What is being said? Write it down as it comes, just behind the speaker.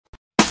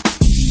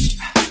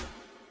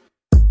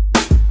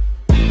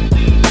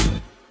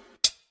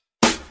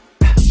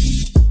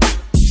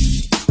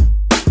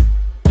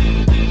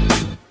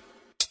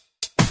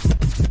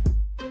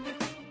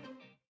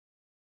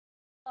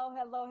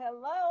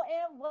hello,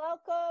 and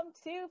welcome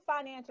to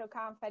Financial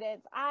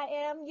Confidence. I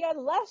am your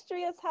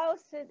illustrious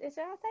host. Should I say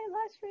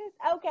illustrious?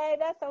 Okay,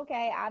 that's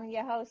okay. I'm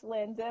your host,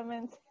 Lynn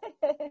Simmons.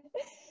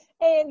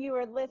 And you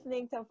are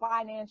listening to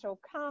Financial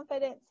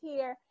Confidence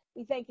here.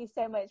 We thank you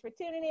so much for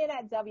tuning in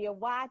at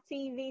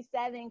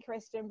WYTV7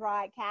 Christian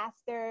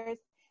Broadcasters.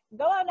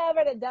 Go on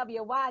over to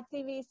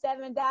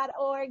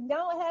WYTV7.org.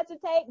 Don't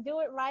hesitate.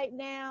 Do it right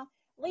now.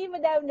 Leave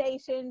a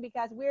donation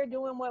because we're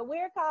doing what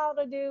we're called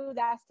to do.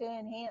 That's to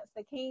enhance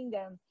the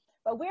kingdom.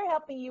 But we're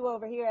helping you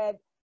over here at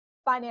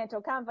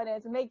Financial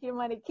Confidence make your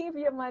money, keep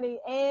your money,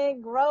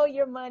 and grow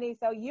your money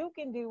so you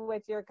can do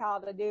what you're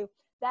called to do.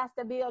 That's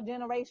to build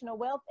generational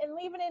wealth and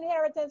leave an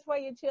inheritance for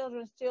your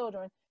children's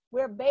children.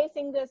 We're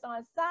basing this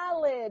on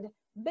solid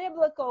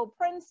biblical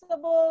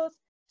principles,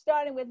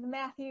 starting with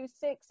Matthew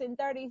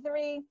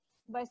 6:33.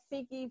 But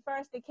seek ye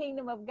first the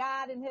kingdom of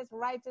God and his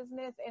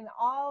righteousness, and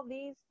all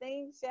these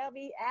things shall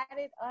be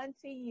added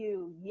unto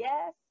you.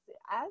 Yes,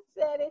 I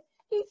said it.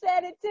 He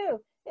said it too.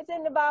 It's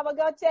in the Bible.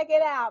 Go check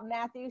it out.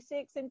 Matthew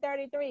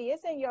 6:33.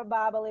 It's in your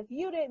Bible if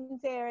you didn't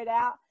tear it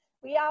out.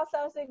 We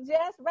also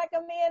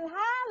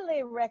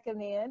highly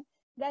recommend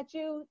that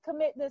you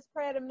commit this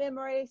prayer to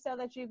memory so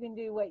that you can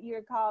do what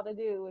you're called to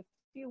do. If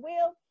you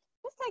will,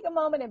 just take a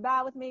moment and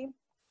bow with me.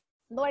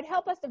 Lord,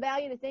 help us to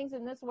value the things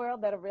in this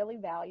world that are really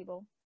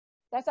valuable.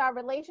 That's our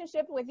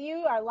relationship with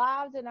you, our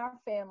lives, and our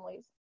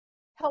families.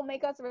 Help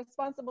make us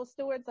responsible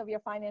stewards of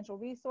your financial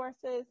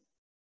resources.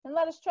 And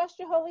let us trust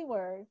your holy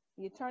word,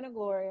 the eternal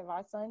glory of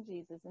our son,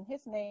 Jesus. In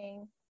his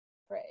name,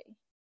 pray.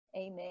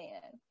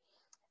 Amen.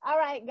 All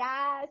right,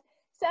 guys.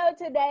 So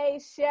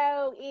today's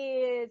show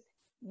is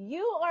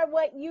You Are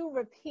What You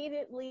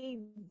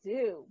Repeatedly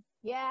Do.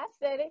 Yeah, I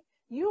said it.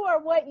 You are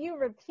what you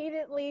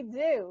repeatedly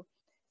do.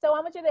 So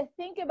I want you to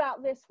think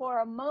about this for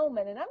a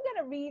moment, and I'm going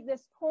to read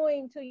this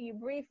poem to you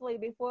briefly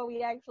before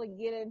we actually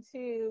get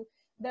into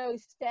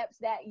those steps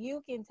that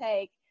you can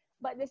take.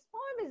 But this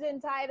poem is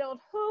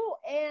entitled, Who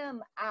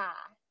Am I?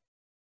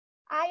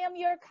 I am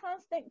your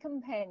constant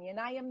companion.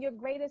 I am your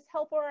greatest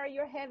helper or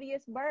your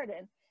heaviest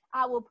burden.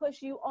 I will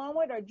push you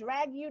onward or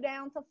drag you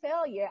down to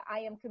failure. I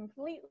am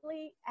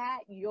completely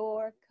at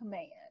your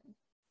command.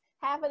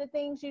 Half of the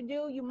things you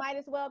do, you might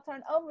as well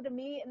turn over to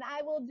me, and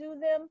I will do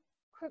them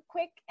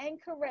quick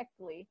and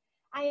correctly.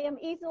 I am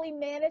easily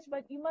managed,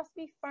 but you must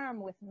be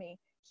firm with me.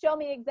 Show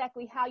me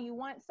exactly how you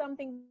want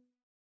something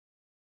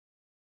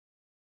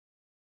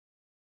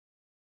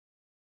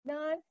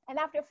done. And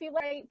after a few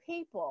great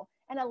people,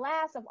 and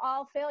alas of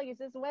all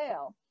failures as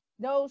well.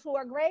 Those who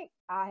are great,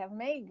 I have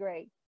made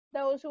great.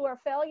 Those who are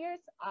failures,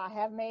 I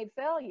have made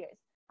failures.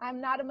 I'm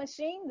not a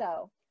machine,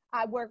 though.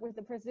 I work with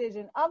the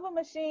precision of a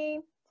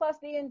machine plus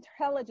the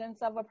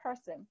intelligence of a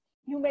person.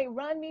 You may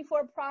run me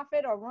for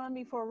profit or run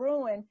me for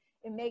ruin.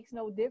 It makes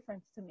no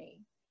difference to me.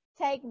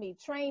 Take me,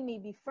 train me,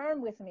 be firm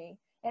with me,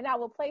 and I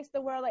will place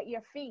the world at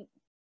your feet.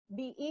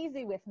 Be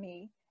easy with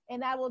me,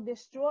 and I will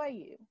destroy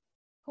you.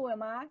 Who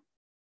am I?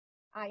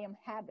 I am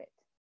habit.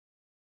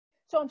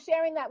 So I'm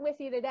sharing that with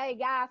you today,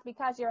 guys,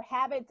 because your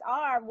habits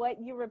are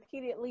what you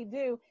repeatedly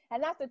do.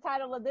 And that's the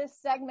title of this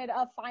segment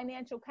of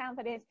Financial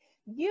Confidence.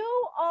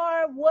 You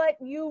are what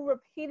you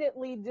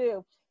repeatedly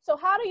do. So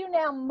how do you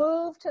now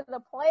move to the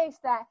place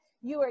that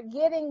you are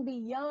getting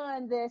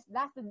beyond this?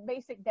 That's the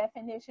basic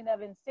definition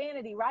of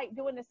insanity, right?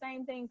 Doing the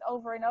same things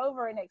over and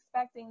over and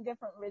expecting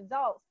different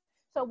results.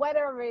 So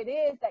whatever it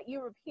is that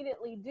you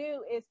repeatedly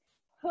do is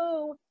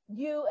who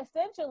you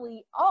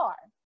essentially are.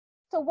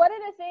 So what are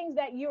the things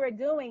that you are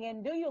doing,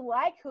 and do you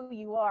like who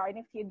you are? And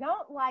if you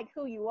don't like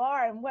who you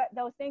are and what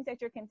those things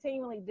that you're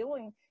continually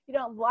doing, you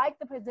don't like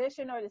the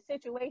position or the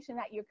situation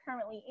that you're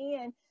currently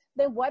in,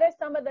 then what are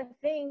some of the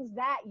things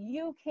that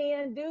you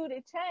can do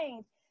to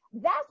change?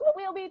 That's what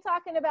we'll be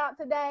talking about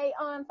today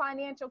on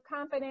Financial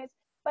Confidence.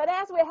 But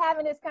as we're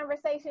having this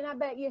conversation, I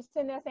bet you're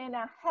sitting there saying,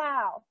 now,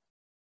 how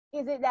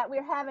is it that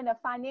we're having a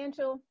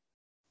financial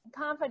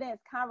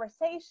confidence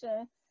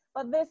conversation?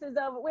 But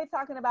we're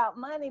talking about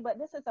money, but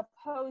this is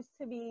supposed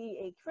to be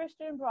a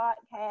Christian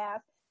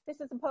broadcast.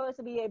 This is supposed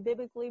to be a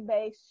biblically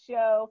based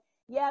show.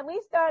 Yeah, we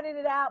started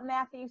it out,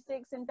 Matthew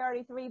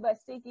 6:33, but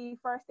seek ye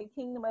first the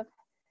kingdom of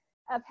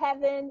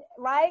heaven,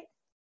 right?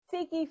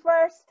 Seek ye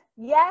first.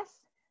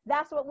 Yes,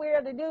 that's what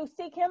we're to do.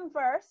 Seek him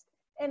first,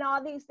 and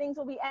all these things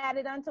will be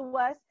added unto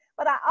us.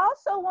 But I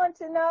also want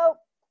to know,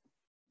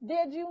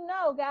 did you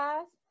know,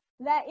 guys,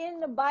 that in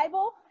the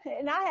Bible,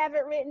 and I have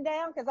it written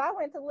down because I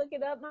went to look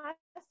it up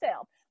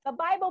myself, the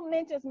Bible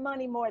mentions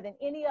money more than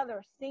any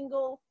other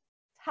single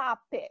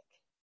topic,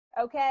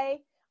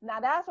 okay? Now,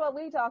 that's what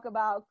we talk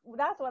about.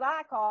 That's what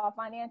I call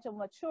financial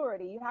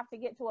maturity. You have to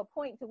get to a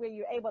point to where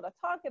you're able to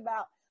talk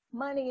about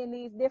money in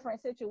these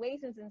different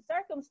situations and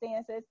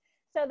circumstances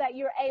so that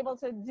you're able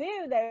to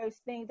do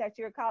those things that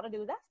you're called to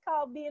do. That's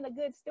called being a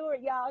good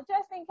steward, y'all.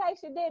 Just in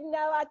case you didn't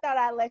know, I thought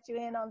I'd let you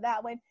in on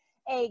that one.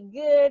 A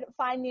good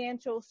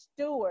financial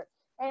steward.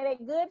 And a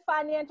good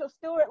financial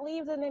steward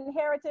leaves an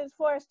inheritance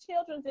for his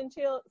children's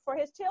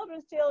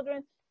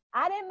children.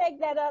 I didn't make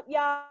that up,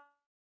 y'all.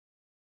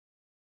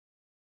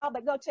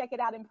 but go check it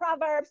out in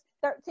Proverbs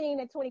 13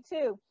 and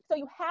 22. So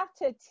you have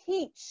to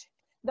teach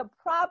the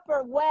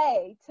proper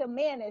way to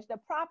manage, the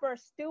proper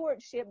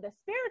stewardship, the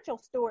spiritual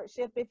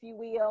stewardship, if you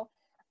will,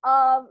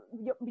 of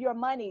your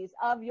monies,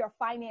 of your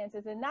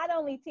finances, and not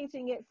only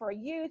teaching it for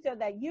you so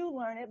that you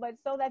learn it, but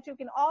so that you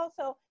can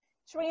also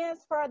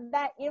transfer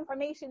that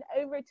information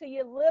over to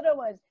your little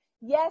ones.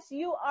 Yes,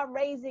 you are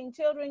raising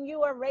children.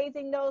 You are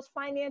raising those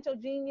financial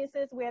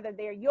geniuses, whether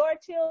they're your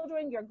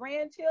children, your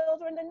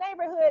grandchildren, the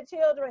neighborhood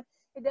children.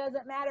 It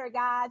doesn't matter,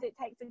 guys. It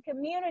takes a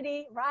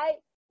community, right?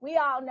 We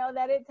all know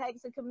that it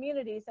takes a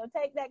community. So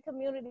take that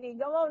community,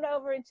 go on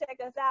over and check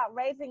us out,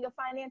 Raising a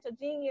Financial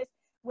Genius,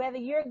 whether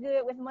you're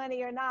good with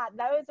money or not.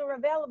 Those are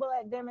available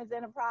at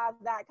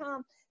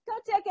demonsenterprise.com. Go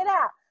check it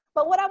out.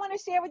 But what I want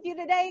to share with you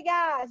today,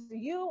 guys,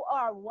 you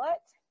are what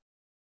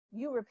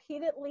you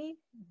repeatedly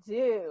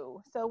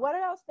do. So what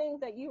are those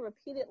things that you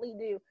repeatedly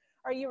do?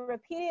 Are you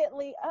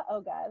repeatedly,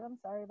 guys, I'm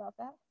sorry about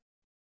that.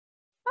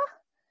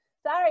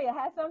 Sorry, I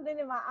had something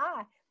in my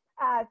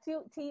eye.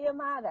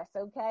 TMI, that's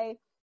okay.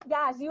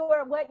 Guys, you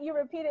are what you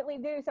repeatedly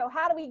do. So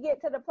how do we get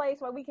to the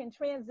place where we can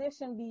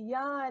transition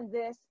beyond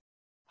this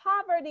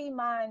poverty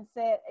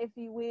mindset, if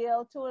you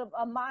will, to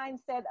a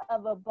mindset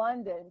of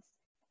abundance?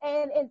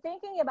 And in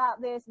thinking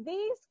about this,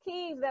 these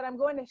keys that I'm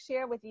going to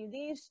share with you,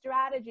 these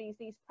strategies,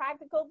 these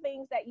practical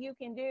things that you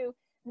can do,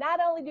 not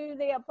only do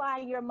they apply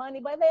in your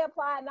money, but they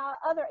apply in all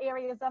other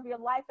areas of your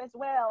life as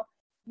well.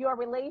 Your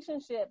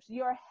relationships,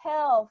 your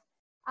health.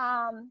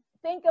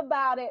 Think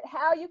about it,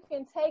 how you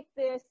can take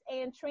this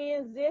and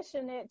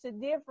transition it to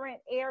different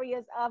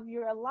areas of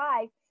your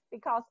life,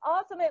 because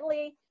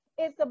ultimately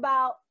it's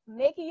about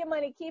making your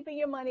money, keeping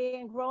your money,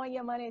 and growing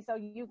your money so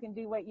you can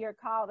do what you're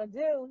called to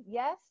do.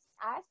 Yes,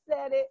 I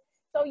said it.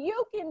 So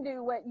you can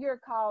do what you're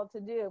called to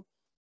do.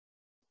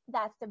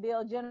 That's to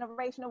build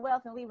generational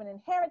wealth and leave an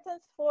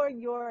inheritance for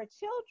your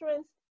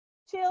children's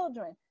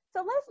children.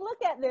 So let's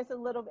look at this in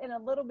a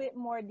little bit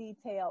more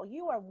detail.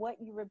 You are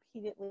what you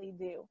repeatedly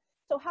do.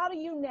 So how do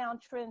you now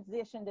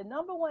transition? The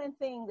number one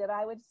thing that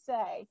I would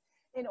say,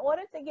 in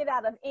order to get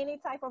out of any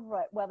type of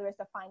rut, whether it's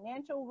a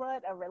financial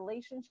rut, a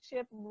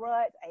relationship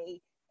rut, a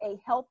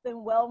health and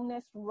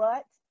wellness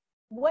rut,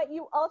 what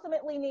you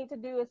ultimately need to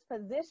do is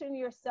position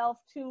yourself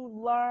to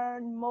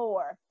learn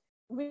more.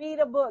 Read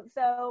a book.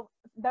 So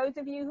those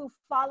of you who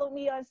follow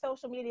me on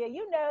social media,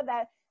 you know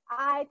that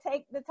I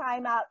take the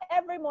time out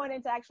every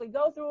morning to actually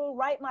go through,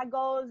 write my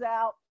goals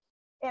out.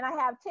 And I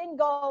have 10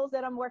 goals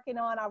that I'm working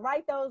on. I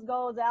write those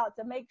goals out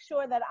to make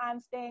sure that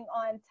I'm staying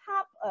on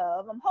top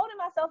of, I'm holding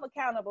myself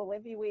accountable,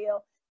 if you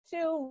will,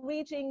 to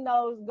reaching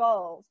those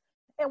goals.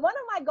 And one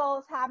of my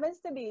goals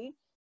happens to be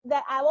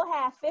that I will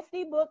have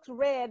 50 books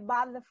read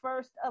by the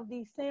 1st of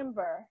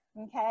December,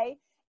 okay?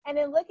 And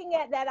in looking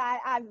at that,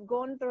 I've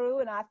gone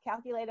through and I've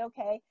calculated,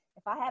 okay,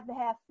 if I have to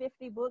have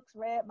 50 books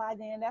read by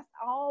then, that's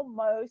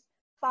almost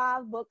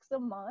 5 books a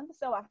month.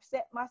 So I've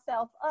set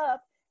myself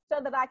up so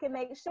that I can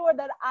make sure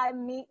that I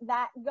meet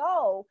that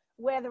goal,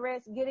 whether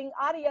it's getting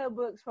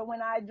audiobooks for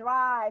when I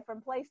drive from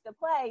place to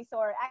place,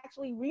 or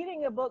actually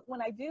reading a book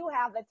when I do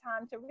have the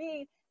time to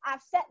read.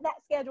 I've set that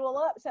schedule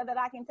up so that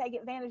I can take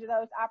advantage of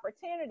those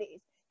opportunities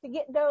to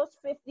get those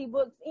 50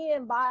 books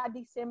in by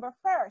December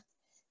 1st.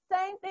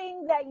 Same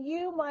thing that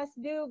you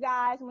must do,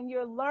 guys, when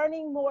you're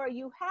learning more.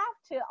 You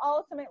have to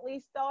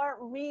ultimately start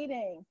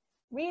reading.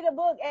 Read a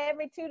book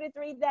every 2 to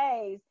 3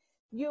 days.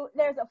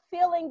 There's a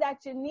feeling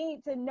that you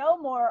need to know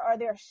more, or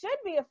there should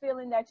be a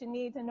feeling that you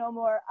need to know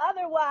more.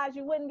 Otherwise,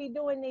 you wouldn't be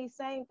doing these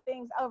same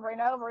things over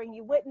and over, and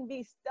you wouldn't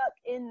be stuck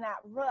in that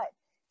rut.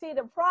 See,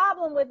 the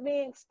problem with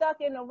being stuck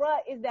in a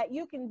rut is that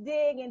you can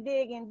dig and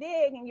dig and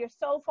dig, and you're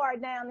so far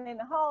down in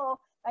the hole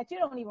that you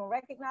don't even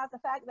recognize the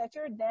fact that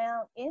you're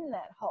down in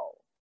that hole.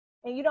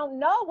 And you don't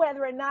know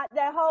whether or not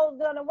that hole is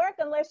going to work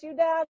unless you're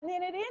down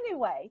in it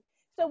anyway.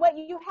 So what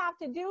you have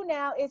to do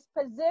now is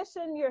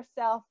position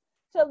yourself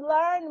to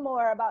learn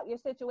more about your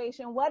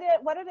situation. What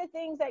are the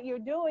things that you're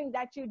doing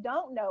that you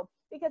don't know?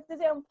 Because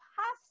it's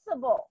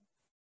impossible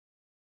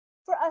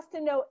for us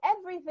to know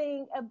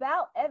everything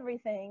about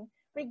everything,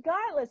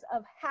 regardless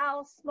of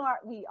how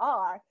smart we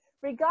are,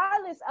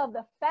 regardless of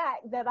the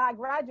fact that I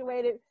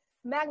graduated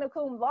magna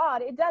cum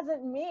laude. It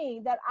doesn't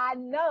mean that I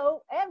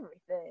know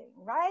everything,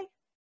 right?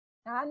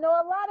 I know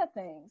a lot of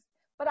things,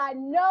 but I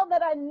know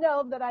that I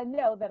know that I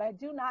know that I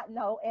do not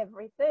know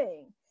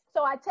everything.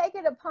 So I take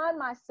it upon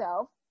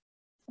myself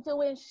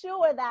to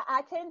ensure that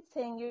I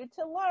continue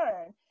to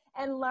learn.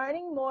 And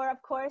learning more,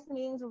 of course,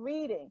 means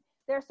reading.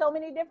 There's so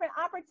many different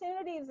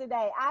opportunities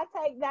today. I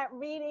take that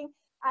reading,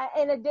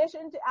 in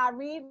addition to, I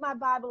read my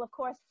Bible, of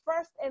course,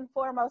 first and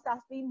foremost.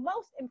 That's the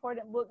most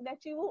important book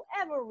that you will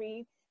ever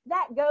read.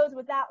 That goes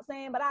without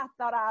saying, but I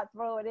thought I'd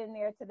throw it in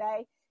there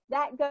today.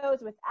 That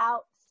goes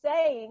without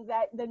saying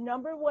that the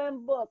number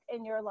one book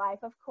in your life,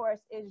 of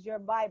course, is your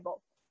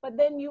Bible. But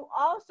then you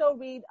also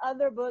read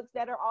other books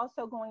that are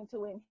also going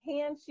to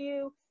enhance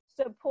you,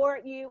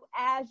 support you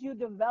as you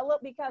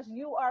develop, because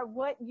you are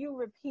what you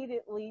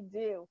repeatedly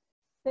do.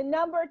 The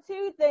number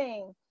two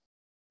thing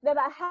that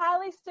I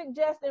highly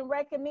suggest and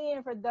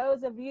recommend for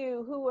those of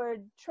you who are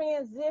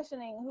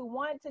transitioning, who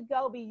want to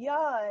go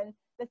beyond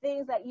the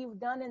things that you've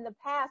done in the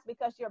past,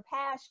 because your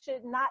past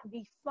should not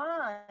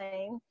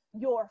define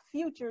your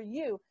future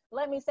you.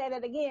 Let me say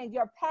that again.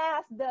 Your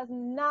past does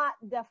not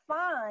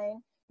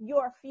define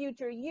your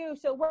future you.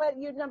 So what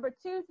your the number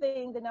two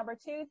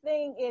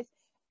thing is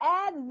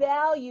add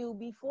value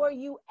before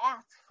you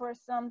ask for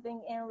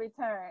something in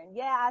return.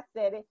 Yeah, I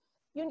said it.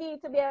 You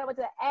need to be able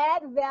to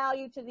add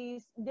value to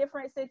these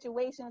different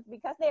situations,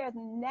 because there's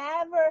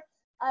never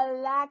a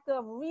lack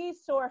of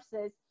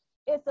resources.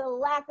 It's a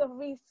lack of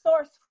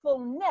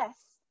resourcefulness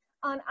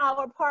on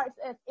our parts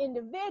as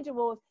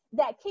individuals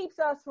that keeps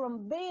us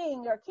from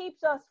being or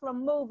keeps us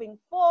from moving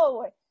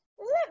forward.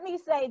 Let me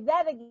say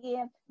that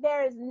again.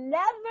 There is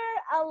never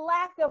a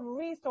lack of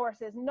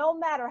resources, no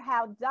matter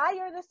how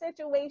dire the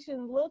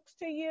situation looks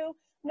to you,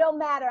 no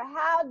matter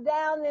how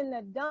down in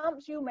the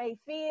dumps you may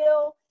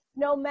feel,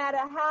 no matter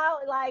how,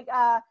 like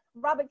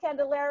Robert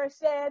Candelaria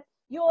said,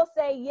 you'll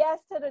say yes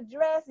to the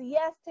dress,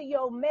 yes to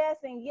your mess,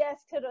 and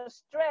yes to the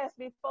stress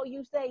before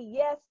you say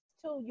yes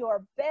to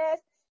your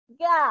best.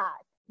 God,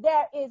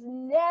 there is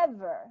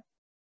never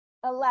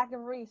a lack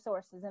of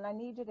resources, and I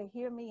need you to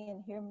hear me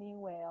and hear me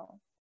well.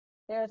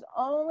 There's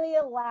only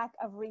a lack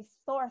of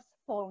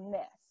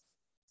resourcefulness.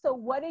 So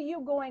what are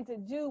you going to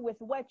do with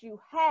what you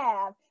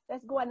have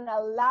that's going to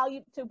allow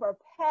you to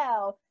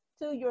propel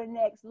to your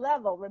next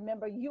level?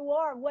 Remember, you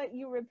are what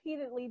you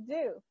repeatedly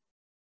do.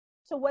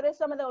 So what are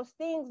some of those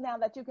things now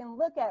that you can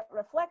look at,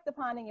 reflect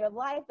upon in your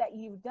life that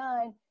you've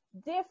done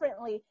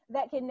differently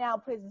that can now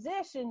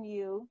position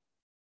you,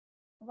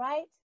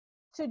 right,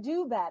 to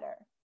do better,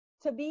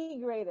 to be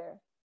greater,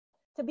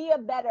 to be a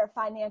better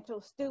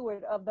financial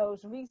steward of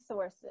those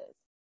resources?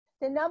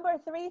 The number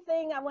three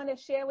thing I want to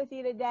share with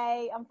you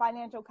today on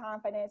financial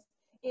confidence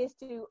is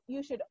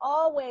you should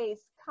always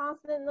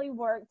constantly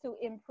work to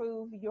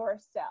improve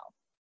yourself,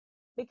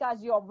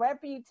 because your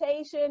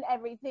reputation,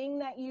 everything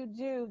that you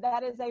do,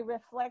 that is a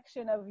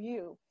reflection of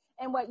you.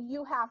 And what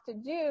you have to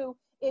do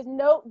is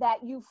note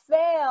that you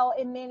fail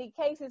in many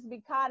cases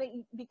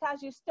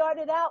because you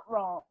started out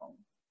wrong.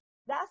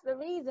 That's the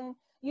reason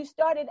you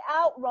started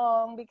out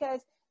wrong,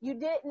 because you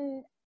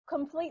didn't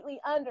completely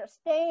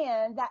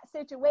understand that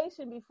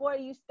situation before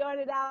you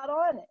started out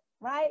on it,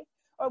 right?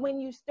 Or when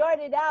you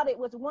started out, it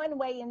was one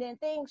way, and then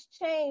things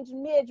changed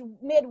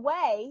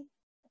midway,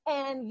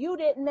 and you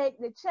didn't make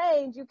the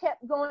change. You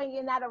kept going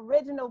in that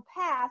original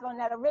path, on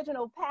that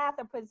original path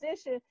or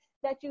position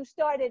that you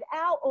started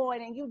out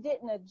on, and you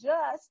didn't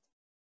adjust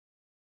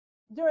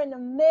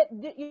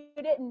you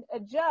didn't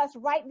adjust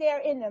right there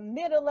in the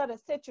middle of the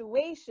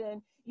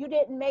situation. You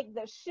didn't make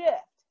the shift.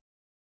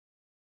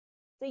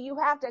 So you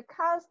have to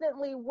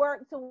constantly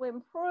work to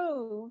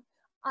improve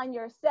on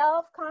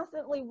yourself,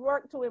 constantly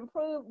work to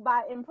improve.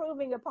 By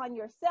improving upon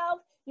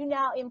yourself, you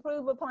now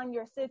improve upon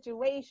your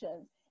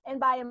situations. And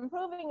by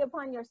improving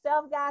upon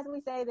yourself, guys, we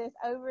say this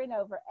over and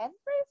over every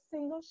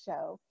single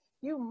show,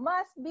 you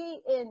must be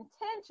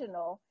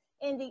intentional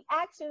in the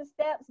action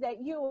steps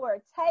that you are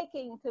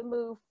taking to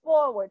move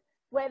forward,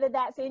 whether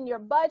that's in your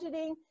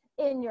budgeting,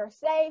 in your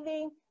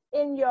saving,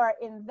 in your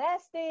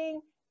investing,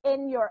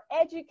 in your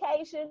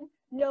education.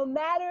 No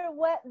matter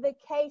what the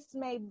case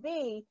may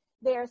be,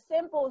 there are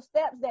simple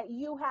steps that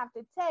you have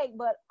to take,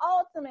 but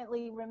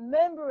ultimately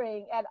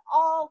remembering at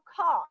all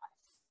costs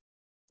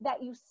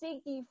that you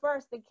seek ye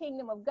first the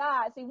kingdom of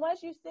God. See,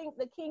 once you seek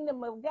the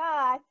kingdom of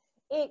God,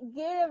 it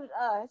gives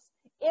us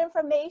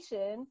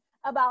information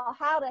about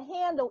how to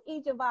handle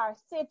each of our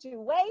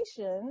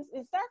situations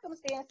and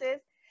circumstances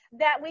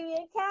that we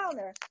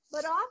encounter.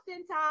 But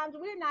oftentimes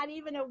we're not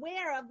even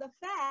aware of the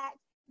fact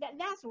that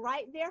that's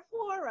right there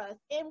for us,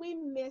 and we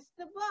miss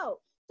the boat.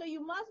 So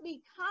you must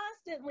be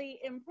constantly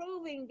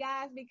improving,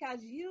 guys,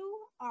 because you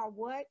are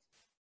what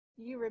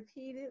you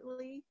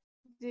repeatedly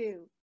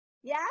do.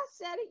 Yeah, I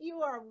said it.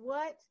 You are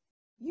what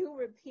you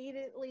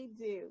repeatedly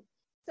do.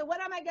 So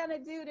what am I going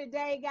to do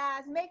today,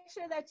 guys? Make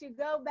sure that you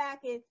go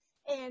back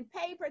and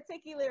pay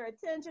particular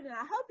attention. And I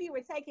hope you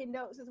were taking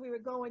notes as we were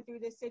going through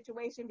this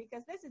situation,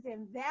 because this is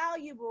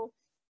invaluable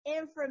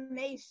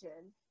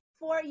information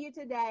for you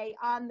today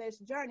on this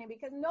journey,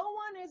 because no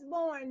one is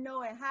born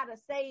knowing how to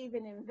save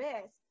and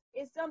invest.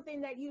 It's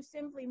something that you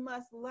simply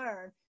must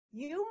learn.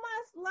 You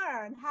must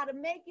learn how to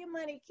make your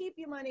money, keep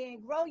your money,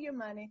 and grow your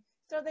money,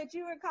 so that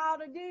you are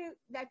called to do,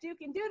 that you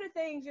can do the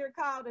things you're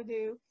called to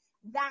do.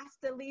 That's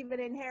to leave an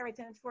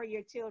inheritance for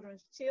your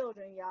children's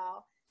children,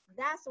 y'all.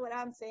 That's what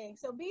I'm saying.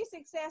 So be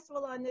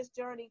successful on this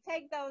journey.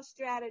 Take those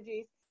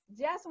strategies.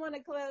 Just want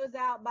to close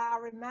out by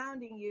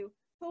reminding you,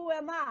 who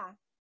am I?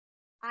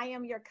 I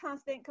am your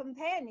constant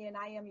companion.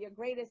 I am your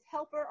greatest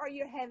helper or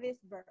your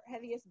heaviest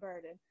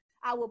burden.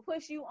 I will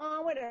push you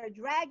onward or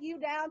drag you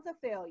down to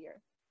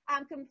failure.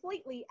 I'm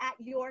completely at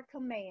your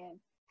command.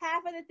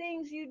 Half of the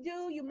things you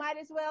do, you might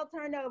as well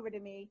turn over to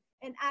me,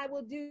 and I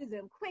will do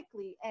them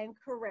quickly and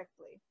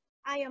correctly.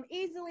 I am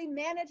easily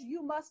managed.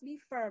 You must be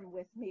firm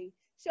with me.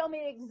 Show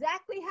me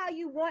exactly how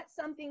you want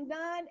something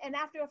done, and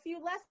after a few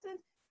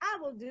lessons, I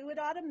will do it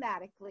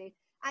automatically.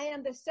 I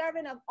am the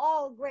servant of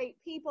all great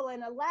people,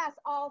 and alas,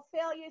 all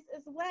failures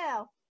as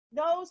well.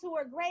 Those who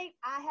are great,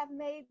 I have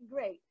made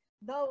great.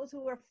 Those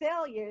who are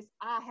failures,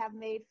 I have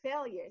made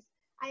failures.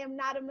 I am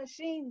not a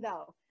machine,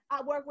 though.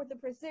 I work with the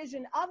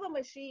precision of a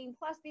machine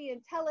plus the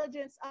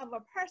intelligence of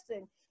a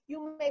person.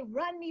 You may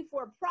run me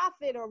for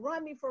profit or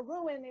run me for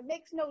ruin. It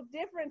makes no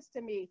difference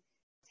to me.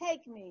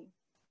 Take me,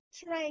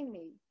 train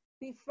me,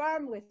 be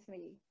firm with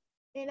me,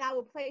 and I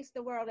will place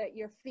the world at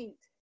your feet.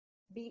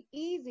 Be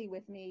easy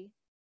with me,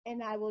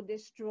 and I will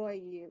destroy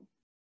you.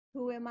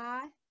 Who am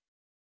I?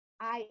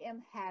 I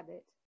am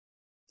habit.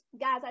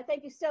 Guys, I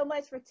thank you so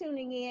much for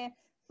tuning in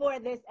for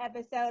this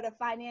episode of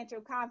Financial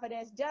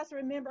Confidence. Just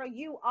remember,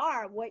 you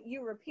are what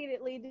you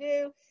repeatedly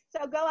do.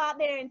 So go out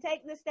there and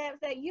take the steps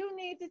that you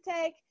need to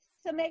take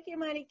to make your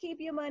money, keep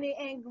your money,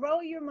 and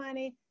grow your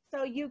money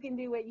so you can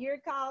do what you're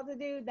called to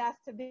do.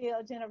 That's to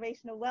build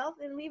generational wealth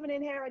and leave an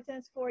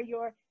inheritance for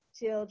your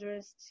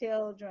children's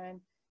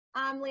children.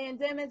 I'm Lynn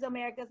Dimmons,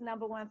 America's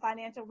 #1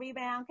 financial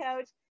rebound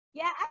coach.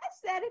 Yeah, I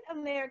said it,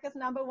 America's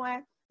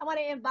 #1. I want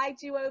to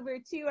invite you over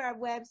to our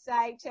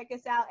website. Check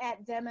us out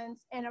at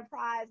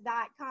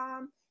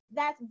DemonsEnterprise.com.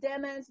 That's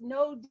Demons,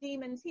 no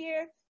demons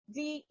here,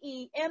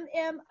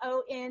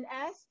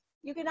 DEMMONS.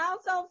 You can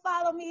also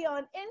follow me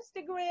on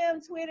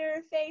Instagram,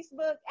 Twitter,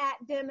 Facebook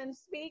at Demons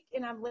Speak,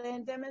 and I'm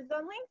Lynn Dimmons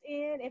on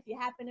LinkedIn if you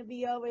happen to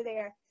be over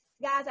there.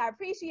 Guys, I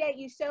appreciate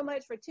you so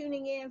much for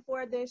tuning in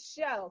for this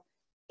show.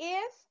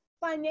 If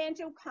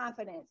financial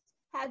confidence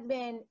has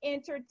been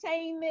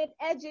entertainment,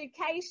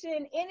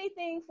 education,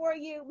 anything for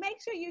you,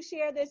 make sure you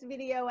share this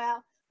video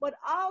out, but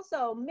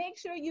also make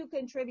sure you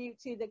contribute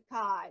to the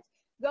cause.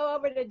 Go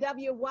over to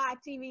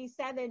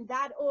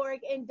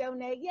WYTV7.org and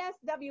donate. Yes,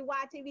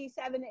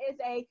 WYTV7 is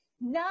a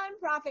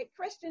nonprofit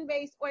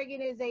Christian-based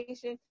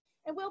organization,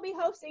 and we'll be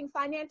hosting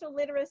financial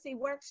literacy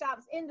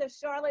workshops in the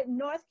Charlotte,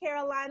 North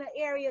Carolina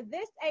area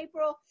this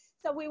April.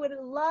 So we would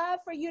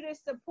love for you to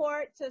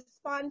support, to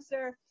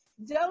sponsor,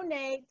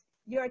 donate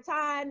your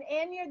time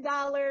and your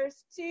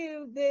dollars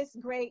to this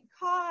great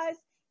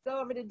cause. Go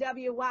over to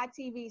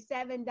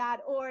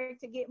WYTV7.org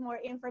to get more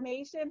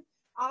information.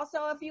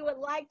 Also, if you would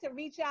like to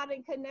reach out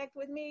and connect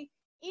with me,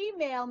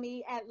 email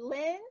me at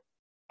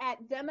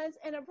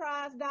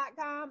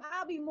lynn@demonsenterprise.com.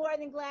 I'll be more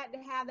than glad to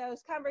have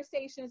those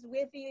conversations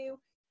with you.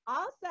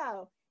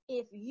 Also,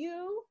 if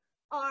you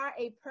are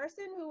a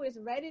person who is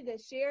ready to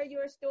share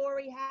your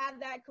story, have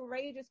that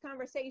courageous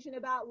conversation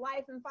about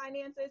life and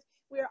finances,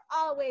 we're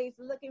always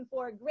looking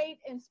for great,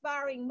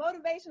 inspiring,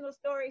 motivational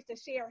stories to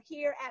share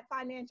here at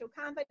Financial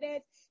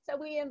Confidence. So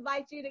we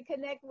invite you to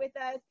connect with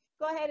us.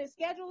 Go ahead and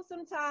schedule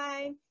some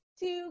time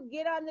to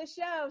get on the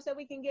show so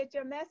we can get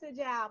your message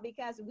out,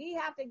 because we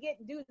have to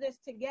do this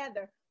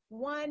together.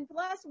 1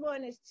 +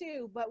 1 is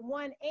 2, but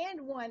 1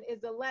 and 1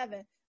 is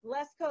 11.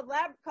 Let's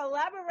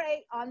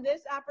collaborate on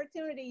this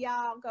opportunity,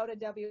 y'all. Go to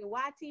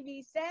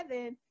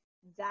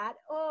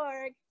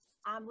WYTV7.org.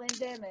 I'm Lynn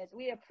Dimmons.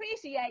 We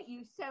appreciate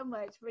you so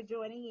much for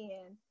joining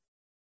in.